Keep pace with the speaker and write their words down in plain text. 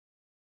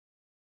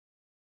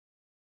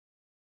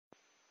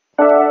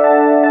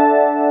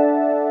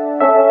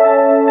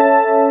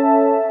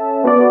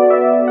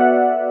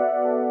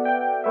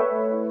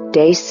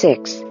Day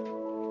 6.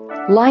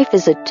 Life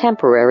is a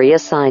temporary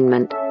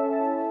assignment.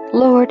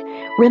 Lord,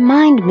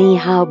 remind me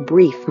how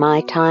brief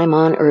my time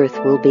on earth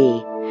will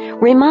be.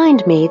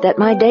 Remind me that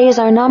my days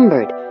are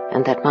numbered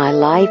and that my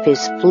life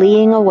is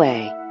fleeing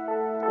away.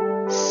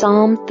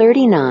 Psalm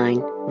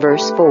 39,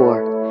 verse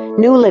 4,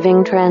 New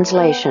Living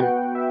Translation.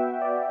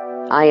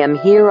 I am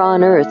here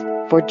on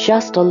earth for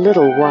just a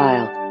little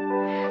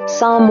while.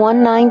 Psalm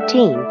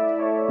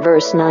 119,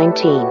 verse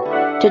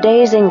 19,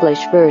 today's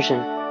English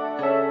version.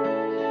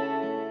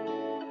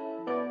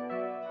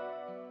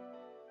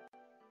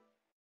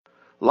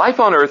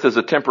 Life on earth is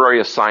a temporary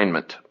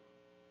assignment.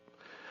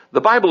 The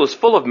Bible is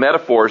full of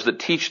metaphors that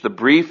teach the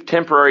brief,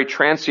 temporary,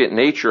 transient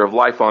nature of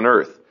life on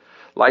earth.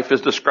 Life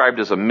is described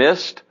as a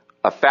mist,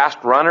 a fast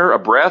runner, a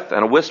breath,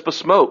 and a wisp of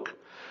smoke.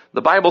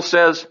 The Bible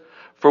says,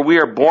 "For we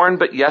are born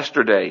but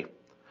yesterday.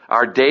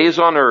 Our days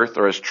on earth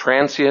are as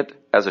transient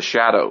as a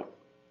shadow."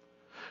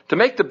 To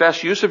make the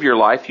best use of your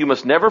life, you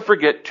must never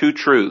forget two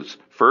truths.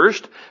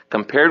 First,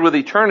 compared with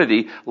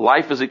eternity,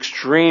 life is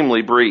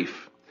extremely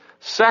brief.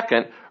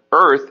 Second,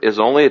 earth is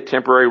only a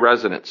temporary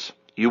residence.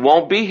 You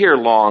won't be here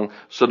long,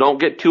 so don't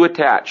get too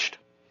attached.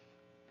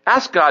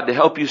 Ask God to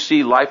help you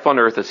see life on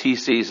earth as He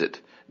sees it.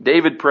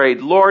 David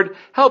prayed, "Lord,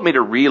 help me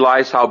to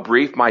realize how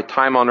brief my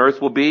time on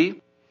earth will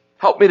be.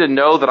 Help me to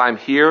know that I'm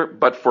here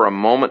but for a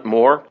moment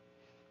more."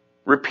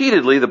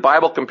 Repeatedly, the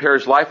Bible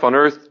compares life on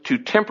earth to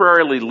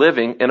temporarily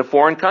living in a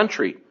foreign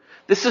country.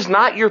 This is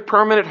not your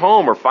permanent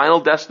home or final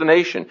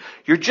destination.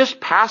 You're just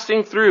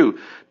passing through,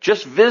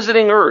 just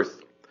visiting earth.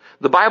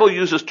 The Bible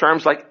uses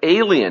terms like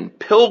alien,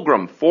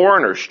 pilgrim,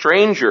 foreigner,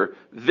 stranger,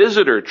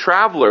 visitor,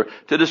 traveler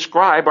to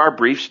describe our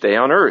brief stay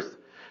on earth.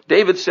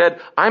 David said,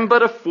 "I'm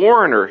but a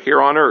foreigner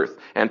here on earth."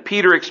 And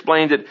Peter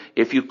explained it,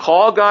 "If you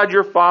call God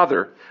your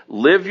Father,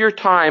 live your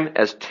time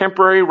as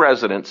temporary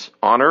residents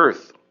on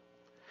earth."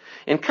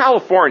 In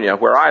California,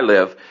 where I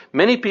live,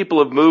 many people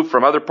have moved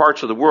from other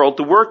parts of the world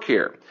to work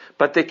here,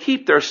 but they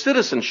keep their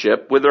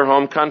citizenship with their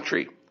home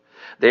country.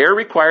 They are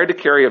required to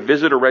carry a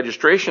visitor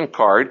registration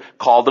card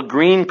called a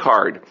green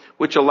card,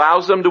 which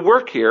allows them to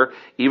work here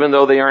even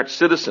though they aren't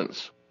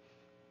citizens.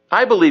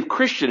 I believe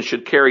Christians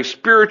should carry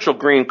spiritual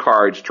green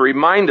cards to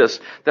remind us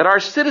that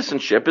our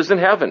citizenship is in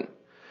heaven.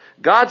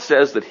 God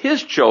says that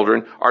His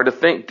children are to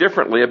think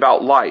differently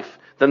about life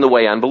than the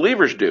way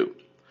unbelievers do.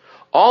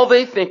 All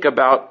they think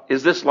about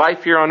is this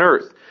life here on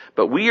earth,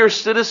 but we are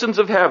citizens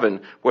of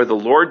heaven where the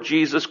Lord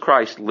Jesus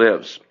Christ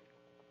lives.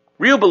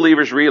 Real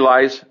believers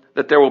realize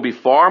that there will be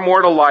far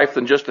more to life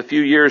than just a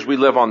few years we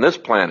live on this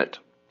planet.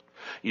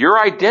 Your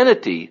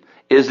identity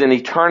is in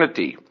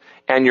eternity,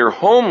 and your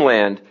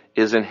homeland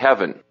is in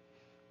heaven.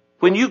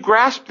 When you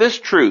grasp this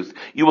truth,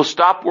 you will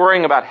stop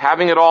worrying about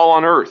having it all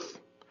on earth.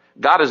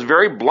 God is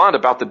very blunt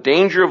about the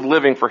danger of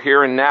living for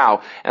here and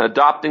now and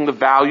adopting the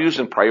values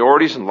and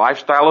priorities and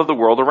lifestyle of the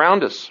world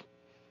around us.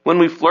 When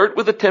we flirt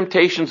with the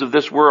temptations of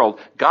this world,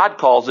 God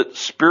calls it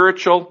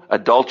spiritual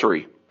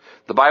adultery.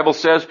 The Bible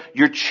says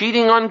you're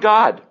cheating on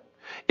God.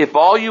 If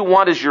all you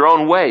want is your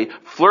own way,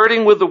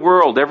 flirting with the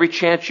world every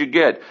chance you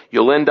get,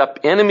 you'll end up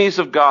enemies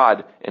of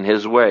God and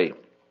His way.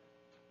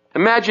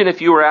 Imagine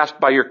if you were asked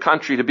by your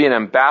country to be an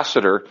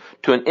ambassador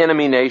to an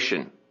enemy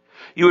nation.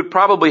 You would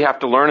probably have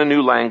to learn a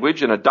new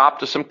language and adopt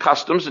to some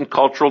customs and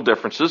cultural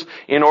differences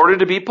in order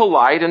to be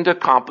polite and to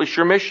accomplish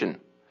your mission.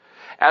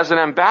 As an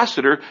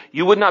ambassador,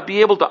 you would not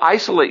be able to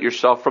isolate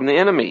yourself from the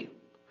enemy.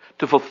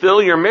 To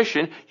fulfill your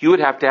mission, you would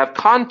have to have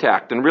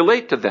contact and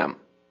relate to them.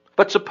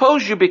 But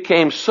suppose you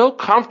became so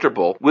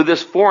comfortable with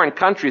this foreign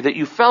country that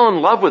you fell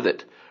in love with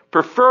it,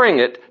 preferring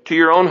it to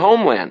your own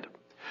homeland.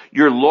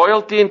 Your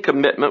loyalty and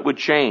commitment would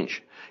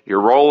change.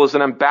 Your role as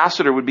an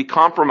ambassador would be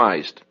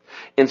compromised.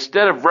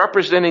 Instead of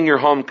representing your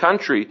home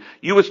country,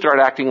 you would start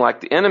acting like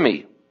the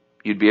enemy.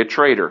 You'd be a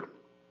traitor.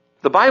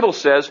 The Bible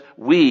says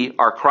we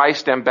are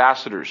Christ's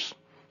ambassadors.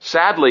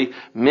 Sadly,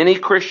 many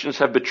Christians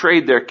have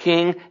betrayed their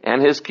king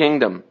and his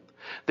kingdom.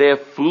 They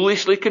have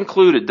foolishly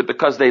concluded that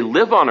because they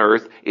live on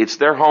earth, it's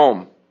their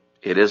home.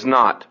 It is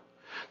not.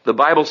 The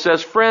Bible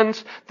says,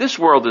 friends, this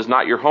world is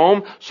not your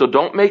home, so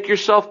don't make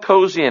yourself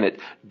cozy in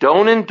it.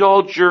 Don't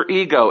indulge your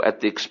ego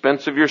at the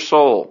expense of your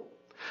soul.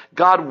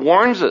 God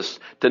warns us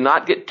to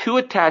not get too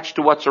attached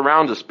to what's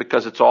around us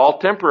because it's all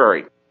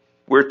temporary.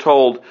 We're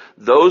told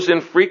those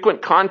in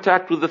frequent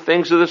contact with the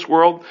things of this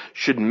world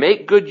should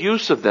make good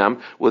use of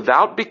them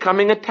without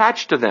becoming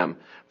attached to them.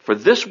 For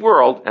this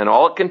world and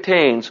all it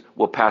contains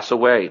will pass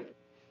away.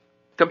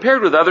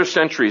 Compared with other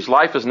centuries,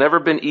 life has never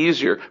been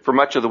easier for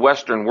much of the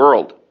Western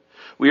world.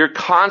 We are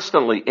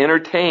constantly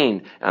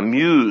entertained,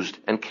 amused,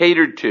 and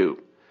catered to.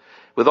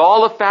 With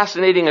all the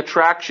fascinating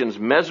attractions,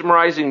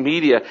 mesmerizing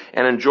media,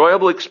 and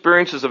enjoyable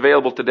experiences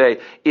available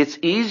today, it's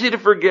easy to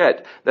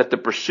forget that the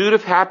pursuit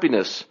of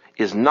happiness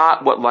is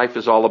not what life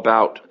is all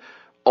about.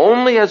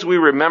 Only as we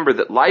remember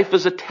that life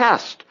is a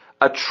test,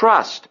 a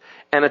trust,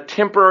 and a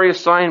temporary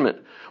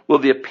assignment will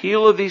the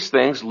appeal of these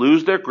things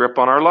lose their grip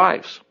on our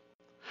lives.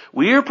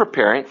 We are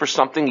preparing for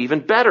something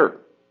even better.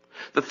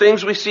 The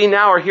things we see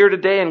now are here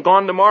today and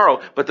gone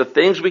tomorrow, but the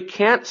things we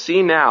can't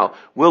see now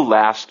will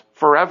last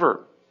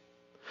forever.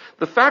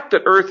 The fact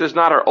that earth is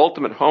not our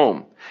ultimate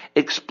home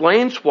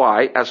explains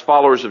why, as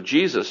followers of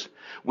Jesus,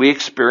 we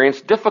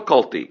experience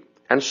difficulty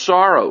and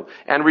sorrow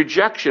and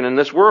rejection in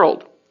this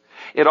world.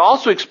 It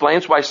also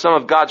explains why some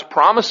of God's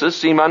promises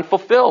seem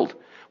unfulfilled,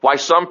 why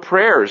some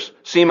prayers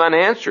seem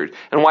unanswered,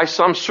 and why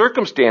some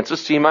circumstances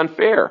seem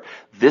unfair.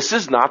 This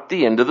is not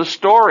the end of the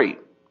story.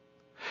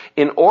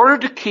 In order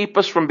to keep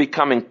us from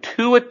becoming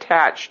too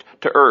attached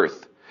to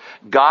earth,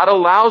 God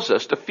allows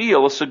us to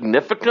feel a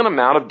significant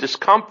amount of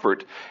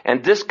discomfort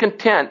and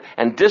discontent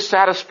and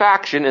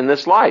dissatisfaction in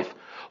this life,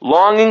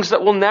 longings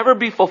that will never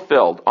be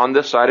fulfilled on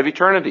this side of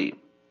eternity.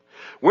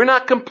 We're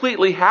not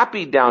completely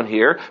happy down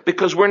here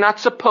because we're not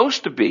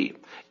supposed to be.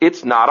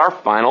 It's not our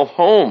final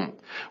home.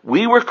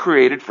 We were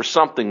created for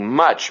something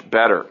much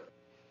better.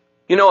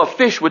 You know, a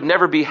fish would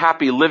never be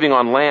happy living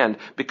on land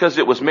because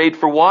it was made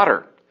for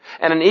water.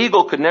 And an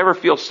eagle could never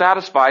feel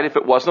satisfied if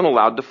it wasn't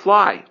allowed to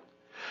fly.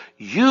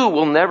 You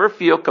will never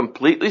feel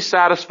completely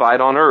satisfied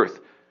on earth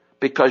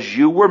because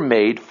you were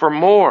made for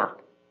more.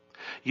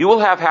 You will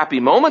have happy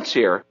moments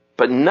here,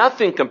 but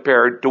nothing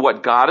compared to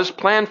what God has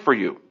planned for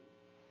you.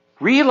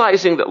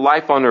 Realizing that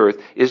life on earth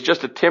is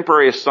just a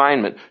temporary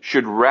assignment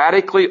should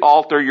radically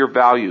alter your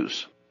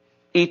values.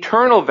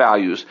 Eternal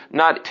values,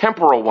 not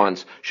temporal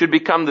ones, should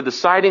become the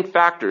deciding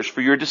factors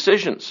for your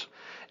decisions.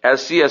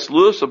 As C.S.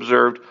 Lewis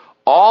observed,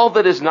 all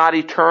that is not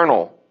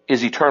eternal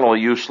is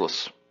eternally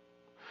useless.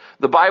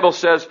 The Bible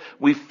says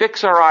we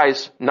fix our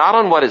eyes not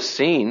on what is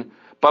seen,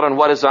 but on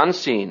what is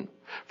unseen.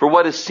 For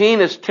what is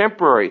seen is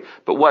temporary,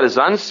 but what is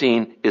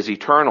unseen is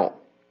eternal.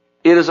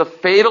 It is a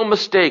fatal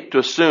mistake to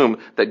assume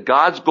that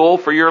God's goal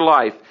for your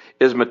life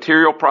is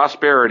material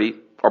prosperity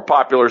or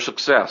popular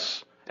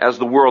success, as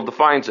the world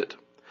defines it.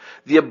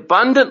 The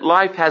abundant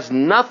life has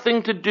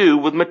nothing to do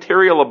with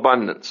material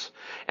abundance,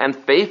 and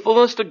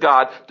faithfulness to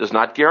God does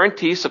not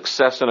guarantee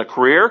success in a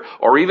career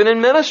or even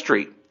in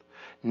ministry.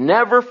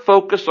 Never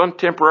focus on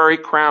temporary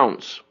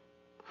crowns.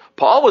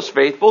 Paul was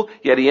faithful,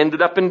 yet he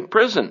ended up in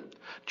prison.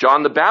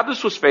 John the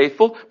Baptist was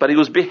faithful, but he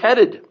was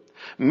beheaded.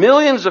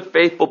 Millions of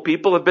faithful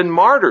people have been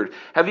martyred,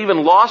 have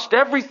even lost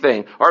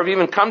everything, or have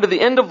even come to the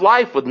end of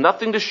life with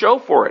nothing to show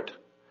for it.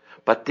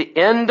 But the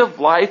end of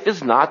life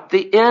is not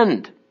the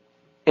end.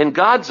 In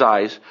God's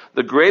eyes,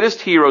 the greatest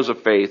heroes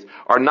of faith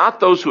are not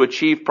those who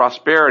achieve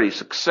prosperity,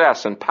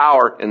 success, and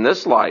power in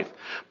this life,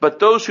 but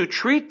those who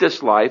treat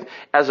this life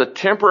as a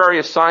temporary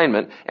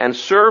assignment and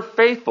serve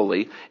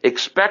faithfully,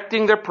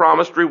 expecting their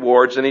promised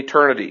rewards in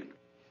eternity.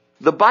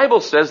 The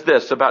Bible says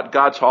this about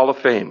God's Hall of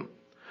Fame.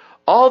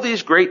 All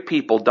these great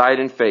people died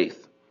in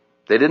faith.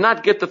 They did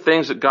not get the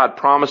things that God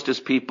promised his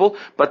people,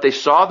 but they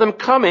saw them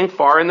coming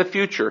far in the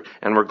future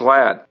and were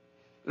glad.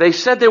 They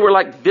said they were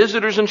like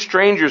visitors and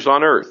strangers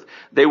on earth.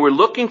 They were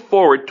looking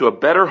forward to a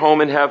better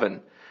home in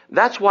heaven.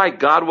 That's why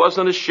God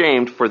wasn't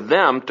ashamed for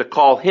them to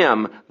call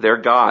him their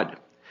God.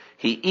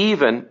 He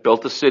even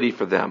built a city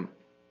for them.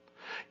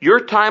 Your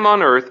time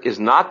on earth is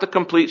not the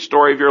complete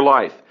story of your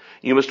life.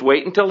 You must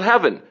wait until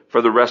heaven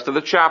for the rest of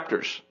the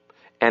chapters.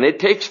 And it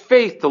takes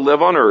faith to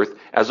live on earth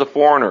as a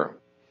foreigner.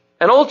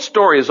 An old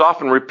story is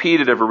often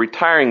repeated of a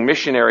retiring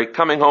missionary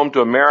coming home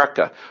to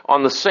America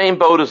on the same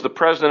boat as the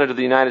President of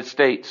the United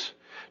States.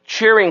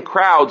 Cheering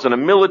crowds and a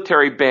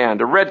military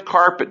band, a red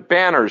carpet,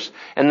 banners,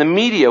 and the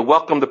media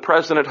welcomed the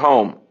President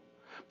home.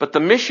 But the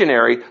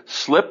missionary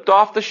slipped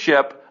off the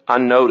ship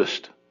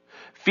unnoticed.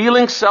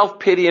 Feeling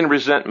self-pity and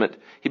resentment,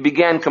 he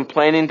began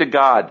complaining to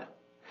God.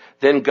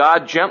 Then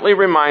God gently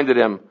reminded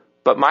him,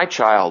 "But my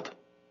child,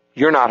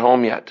 you're not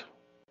home yet."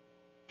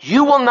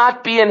 You will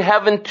not be in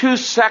heaven 2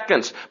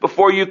 seconds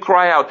before you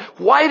cry out,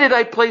 "Why did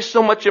I place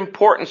so much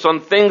importance on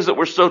things that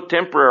were so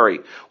temporary?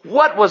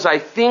 What was I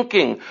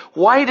thinking?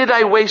 Why did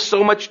I waste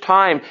so much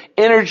time,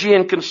 energy,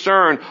 and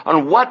concern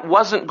on what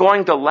wasn't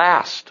going to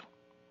last?"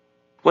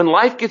 When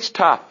life gets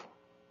tough,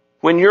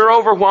 when you're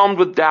overwhelmed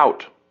with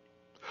doubt,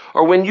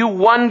 or when you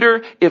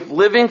wonder if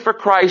living for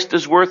Christ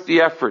is worth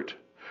the effort,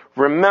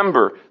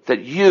 remember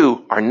that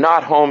you are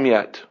not home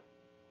yet.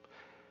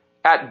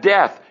 At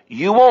death,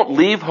 you won't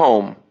leave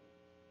home.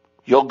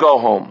 You'll go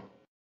home.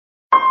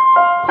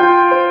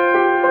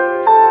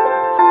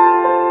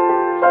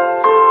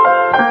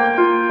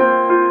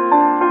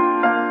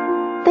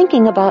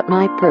 Thinking about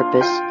my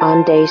purpose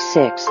on day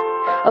 6,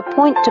 a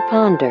point to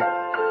ponder.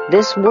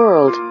 This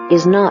world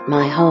is not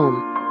my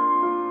home.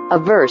 A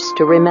verse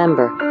to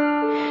remember.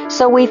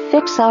 So we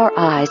fix our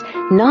eyes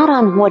not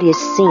on what is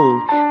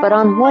seen, but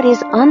on what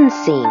is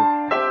unseen.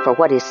 For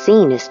what is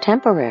seen is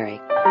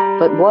temporary,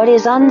 but what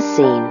is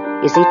unseen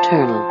is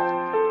eternal.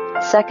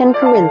 2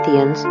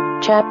 Corinthians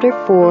chapter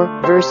 4,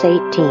 verse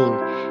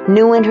 18,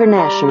 New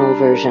International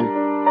Version.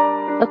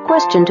 A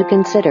question to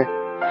consider.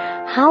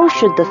 How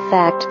should the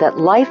fact that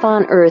life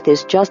on earth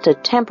is just a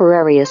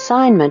temporary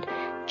assignment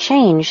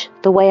change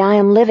the way I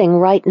am living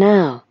right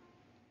now?